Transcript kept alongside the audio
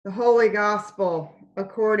The Holy Gospel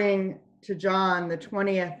according to John, the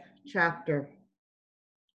 20th chapter.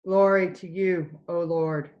 Glory to you, O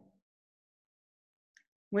Lord.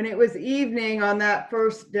 When it was evening on that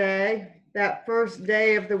first day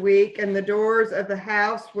of the week, and the doors of the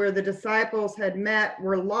house where the disciples had met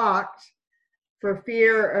were locked for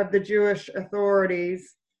fear of the Jewish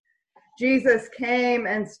authorities, Jesus came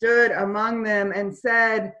and stood among them and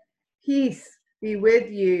said, "Peace be with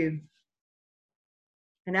you."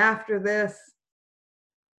 And after this,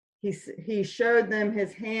 he showed them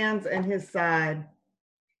his hands and his side.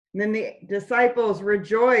 And then the disciples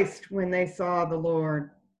rejoiced when they saw the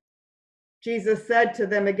Lord. Jesus said to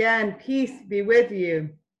them again, "Peace be with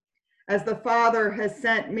you. As the Father has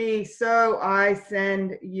sent me, so I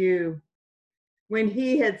send you." When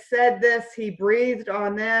he had said this, he breathed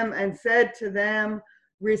on them and said to them,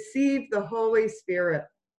 "Receive the Holy Spirit.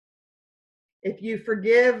 If you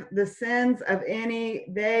forgive the sins of any,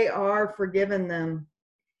 they are forgiven them.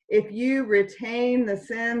 If you retain the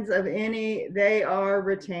sins of any, they are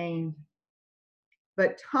retained."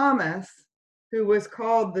 But Thomas, who was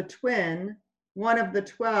called the twin, one of the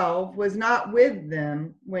 12, was not with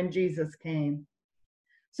them when Jesus came.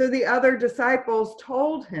 So the other disciples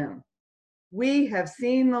told him, "We have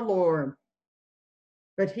seen the Lord."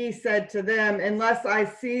 But he said to them, "Unless I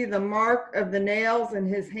see the mark of the nails in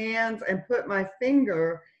his hands and put my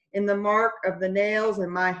finger in the mark of the nails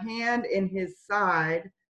and my hand in his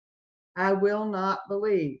side, I will not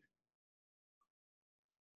believe."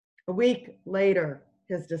 A week later,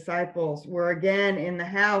 his disciples were again in the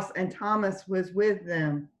house, and Thomas was with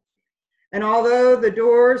them. And although the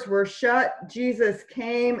doors were shut, Jesus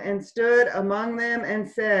came and stood among them and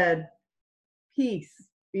said, "Peace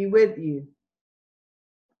be with you."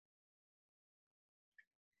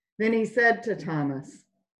 Then he said to Thomas,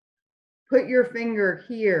 "Put your finger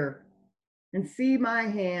here and see my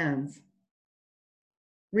hands.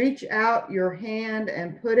 Reach out your hand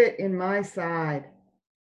and put it in my side.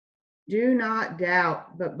 Do not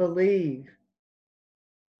doubt, but believe."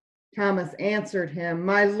 Thomas answered him,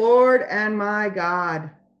 "My Lord and my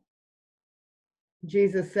God."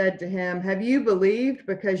 Jesus said to him, "Have you believed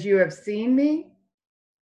because you have seen me?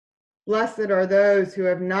 Blessed are those who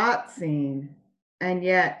have not seen and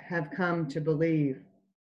yet have come to believe."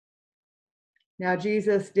 Now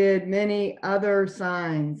Jesus did many other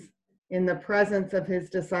signs in the presence of his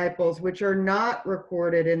disciples, which are not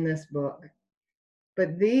recorded in this book.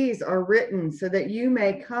 But these are written so that you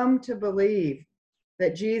may come to believe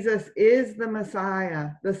that Jesus is the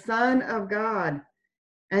Messiah, the Son of God,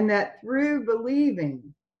 and that through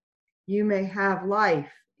believing you may have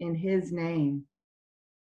life in his name.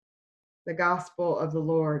 The gospel of the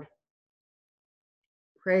Lord.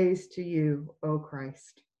 Praise to you, O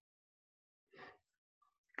Christ.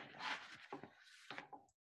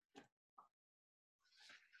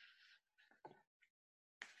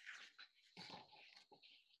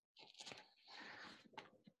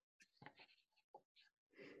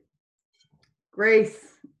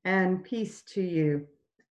 Grace and peace to you.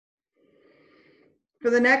 For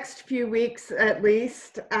the next few weeks, at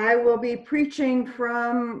least, I will be preaching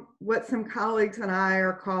from what some colleagues and I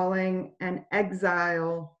are calling an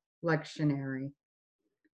exile lectionary.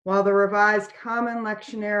 While the Revised Common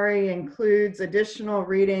Lectionary includes additional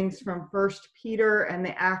readings from 1 Peter and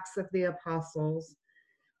the Acts of the Apostles,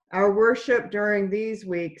 our worship during these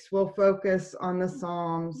weeks will focus on the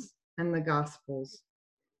Psalms and the Gospels.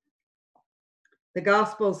 The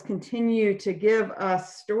Gospels continue to give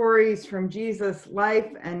us stories from Jesus'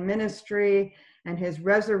 life and ministry and his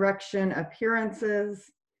resurrection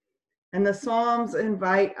appearances, and the Psalms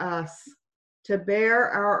invite us to bear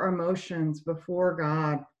our emotions before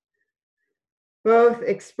God, both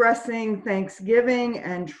expressing thanksgiving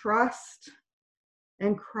and trust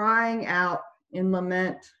and crying out in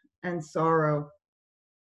lament and sorrow,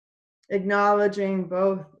 acknowledging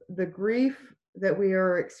both the grief that we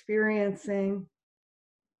are experiencing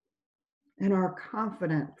and our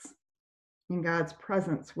confidence in God's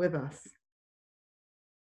presence with us.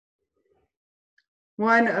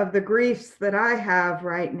 One of the griefs that I have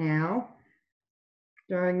right now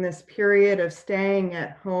during this period of staying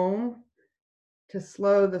at home to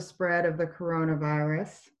slow the spread of the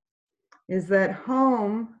coronavirus is that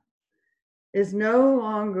home is no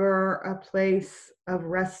longer a place of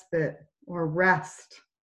respite or rest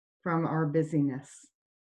from our busyness.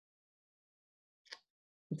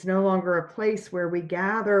 It's no longer a place where we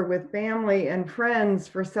gather with family and friends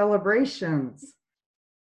for celebrations.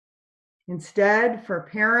 Instead, for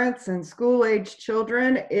parents and school-age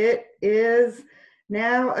children, it is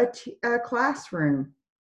now a classroom.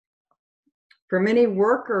 For many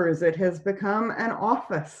workers, it has become an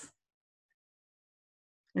office.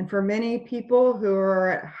 And for many people who are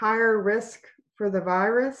at higher risk for the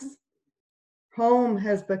virus, home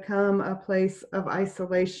has become a place of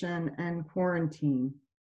isolation and quarantine.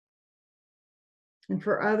 And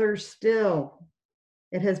for others still,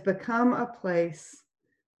 it has become a place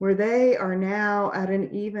where they are now at an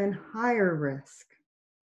even higher risk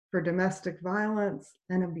for domestic violence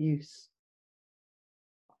and abuse.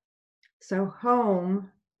 So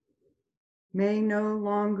home may no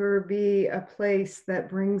longer be a place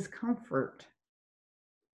that brings comfort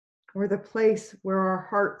or the place where our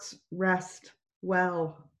hearts rest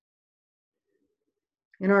well.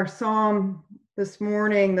 In our psalm this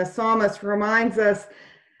morning, the psalmist reminds us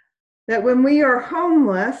that when we are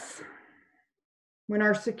homeless, when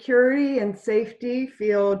our security and safety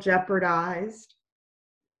feel jeopardized,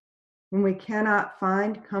 when we cannot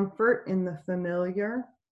find comfort in the familiar,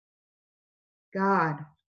 God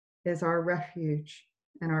is our refuge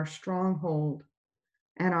and our stronghold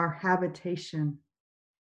and our habitation.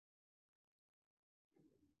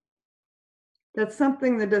 That's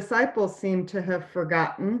something the disciples seem to have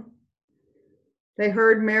forgotten. They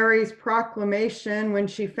heard Mary's proclamation when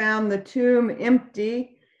she found the tomb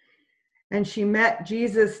empty and she met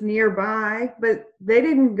Jesus nearby, but they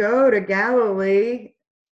didn't go to Galilee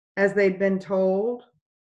as they'd been told.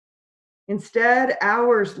 Instead,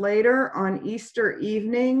 hours later on Easter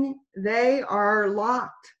evening, they are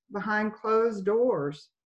locked behind closed doors,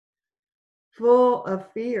 full of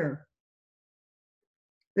fear.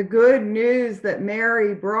 The good news that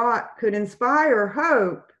Mary brought could inspire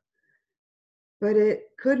hope, but it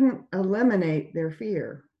couldn't eliminate their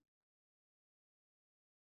fear.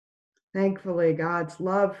 Thankfully, God's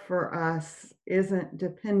love for us isn't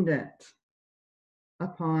dependent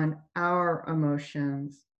upon our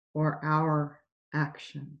emotions or our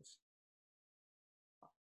actions.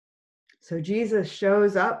 So Jesus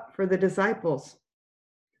shows up for the disciples.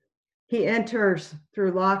 He enters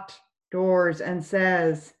through locked doors and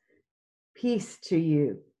says, "Peace to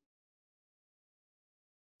you."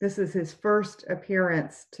 This is his first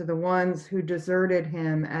appearance to the ones who deserted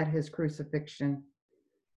him at his crucifixion.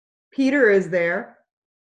 Peter is there,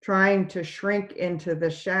 trying to shrink into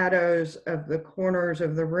the shadows of the corners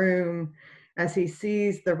of the room as he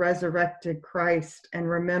sees the resurrected Christ and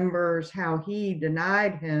remembers how he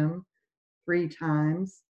denied him 3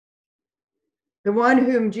 times. The one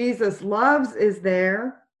whom Jesus loves is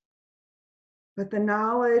there, but the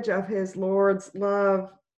knowledge of his Lord's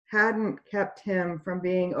love hadn't kept him from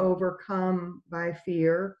being overcome by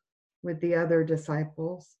fear with the other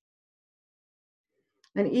disciples.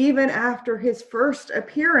 And even after his first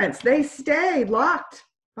appearance, they stay locked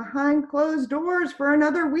behind closed doors for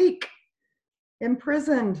another week,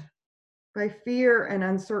 imprisoned by fear and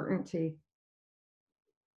uncertainty.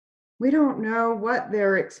 We don't know what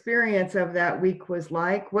their experience of that week was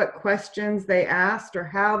like, what questions they asked, or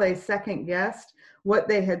how they second-guessed what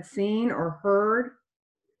they had seen or heard.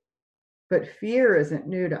 But fear isn't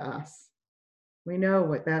new to us. We know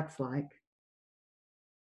what that's like.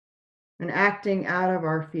 And acting out of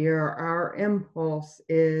our fear, our impulse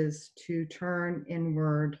is to turn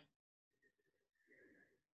inward.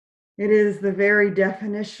 It is the very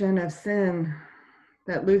definition of sin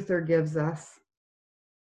that Luther gives us.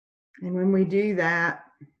 And when we do that,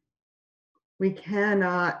 we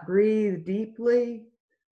cannot breathe deeply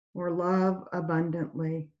or love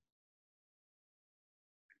abundantly.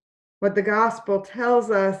 What the gospel tells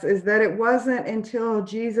us is that it wasn't until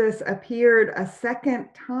Jesus appeared a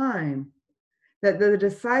second time that the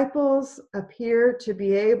disciples appeared to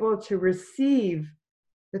be able to receive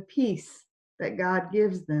the peace that God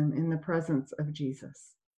gives them in the presence of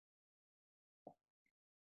Jesus.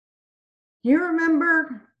 You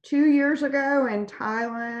remember 2 years ago in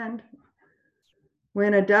Thailand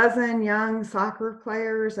when a dozen young soccer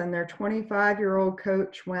players and their 25-year-old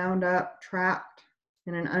coach wound up trapped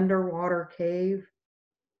in an underwater cave?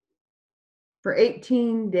 For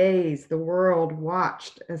 18 days, the world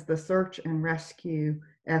watched as the search and rescue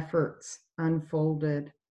efforts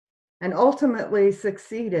unfolded and ultimately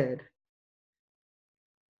succeeded.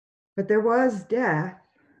 But there was death.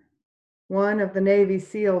 One of the Navy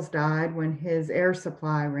SEALs died when his air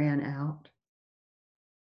supply ran out.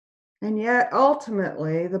 And yet,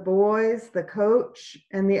 ultimately, the boys, the coach,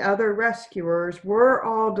 and the other rescuers were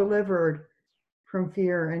all delivered from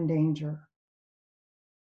fear and danger.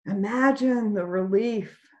 Imagine the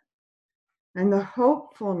relief and the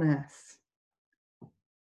hopefulness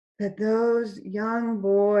that those young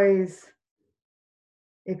boys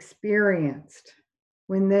experienced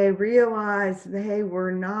when they realized they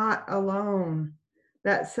were not alone,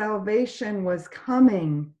 that salvation was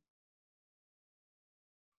coming.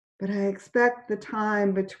 But I expect the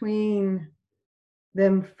time between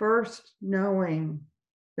them first knowing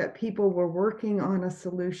that people were working on a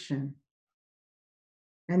solution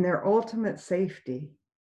and their ultimate safety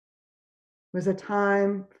was a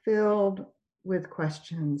time filled with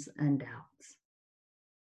questions and doubts.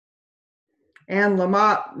 Anne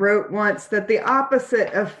Lamott wrote once that the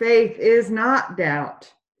opposite of faith is not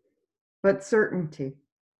doubt, but certainty.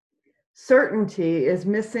 Certainty is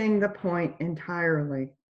missing the point entirely.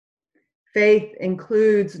 Faith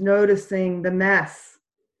includes noticing the mess,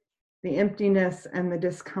 the emptiness, and the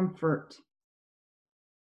discomfort,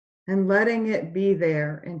 and letting it be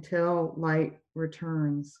there until light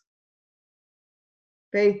returns.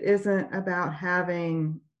 Faith isn't about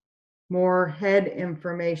having more head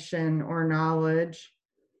information or knowledge.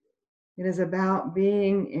 It is about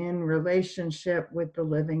being in relationship with the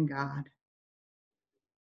living God.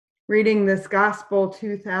 Reading this gospel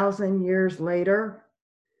 2,000 years later,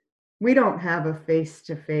 we don't have a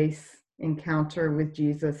face-to-face encounter with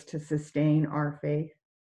Jesus to sustain our faith.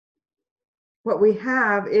 What we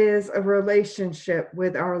have is a relationship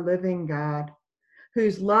with our living God,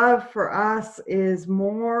 whose love for us is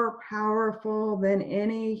more powerful than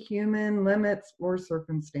any human limits or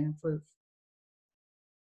circumstances.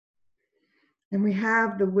 And we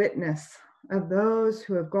have the witness of those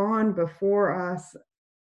who have gone before us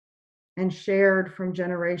and shared from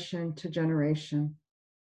generation to generation.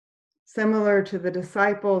 Similar to the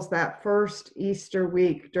disciples that first Easter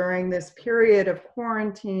week during this period of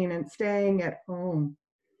quarantine and staying at home,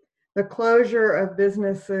 the closure of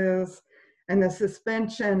businesses and the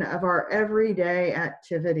suspension of our everyday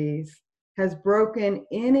activities has broken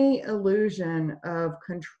any illusion of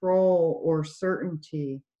control or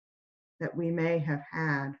certainty that we may have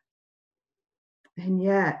had. And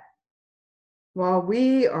yet, while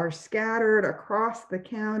we are scattered across the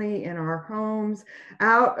county in our homes,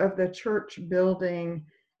 out of the church building,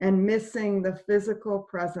 and missing the physical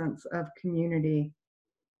presence of community,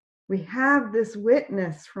 we have this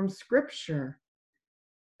witness from Scripture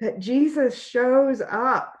that Jesus shows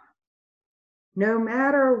up no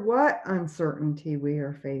matter what uncertainty we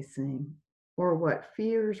are facing or what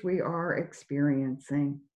fears we are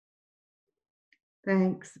experiencing.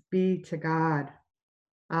 Thanks be to God.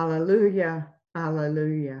 Alleluia,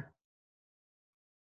 alleluia.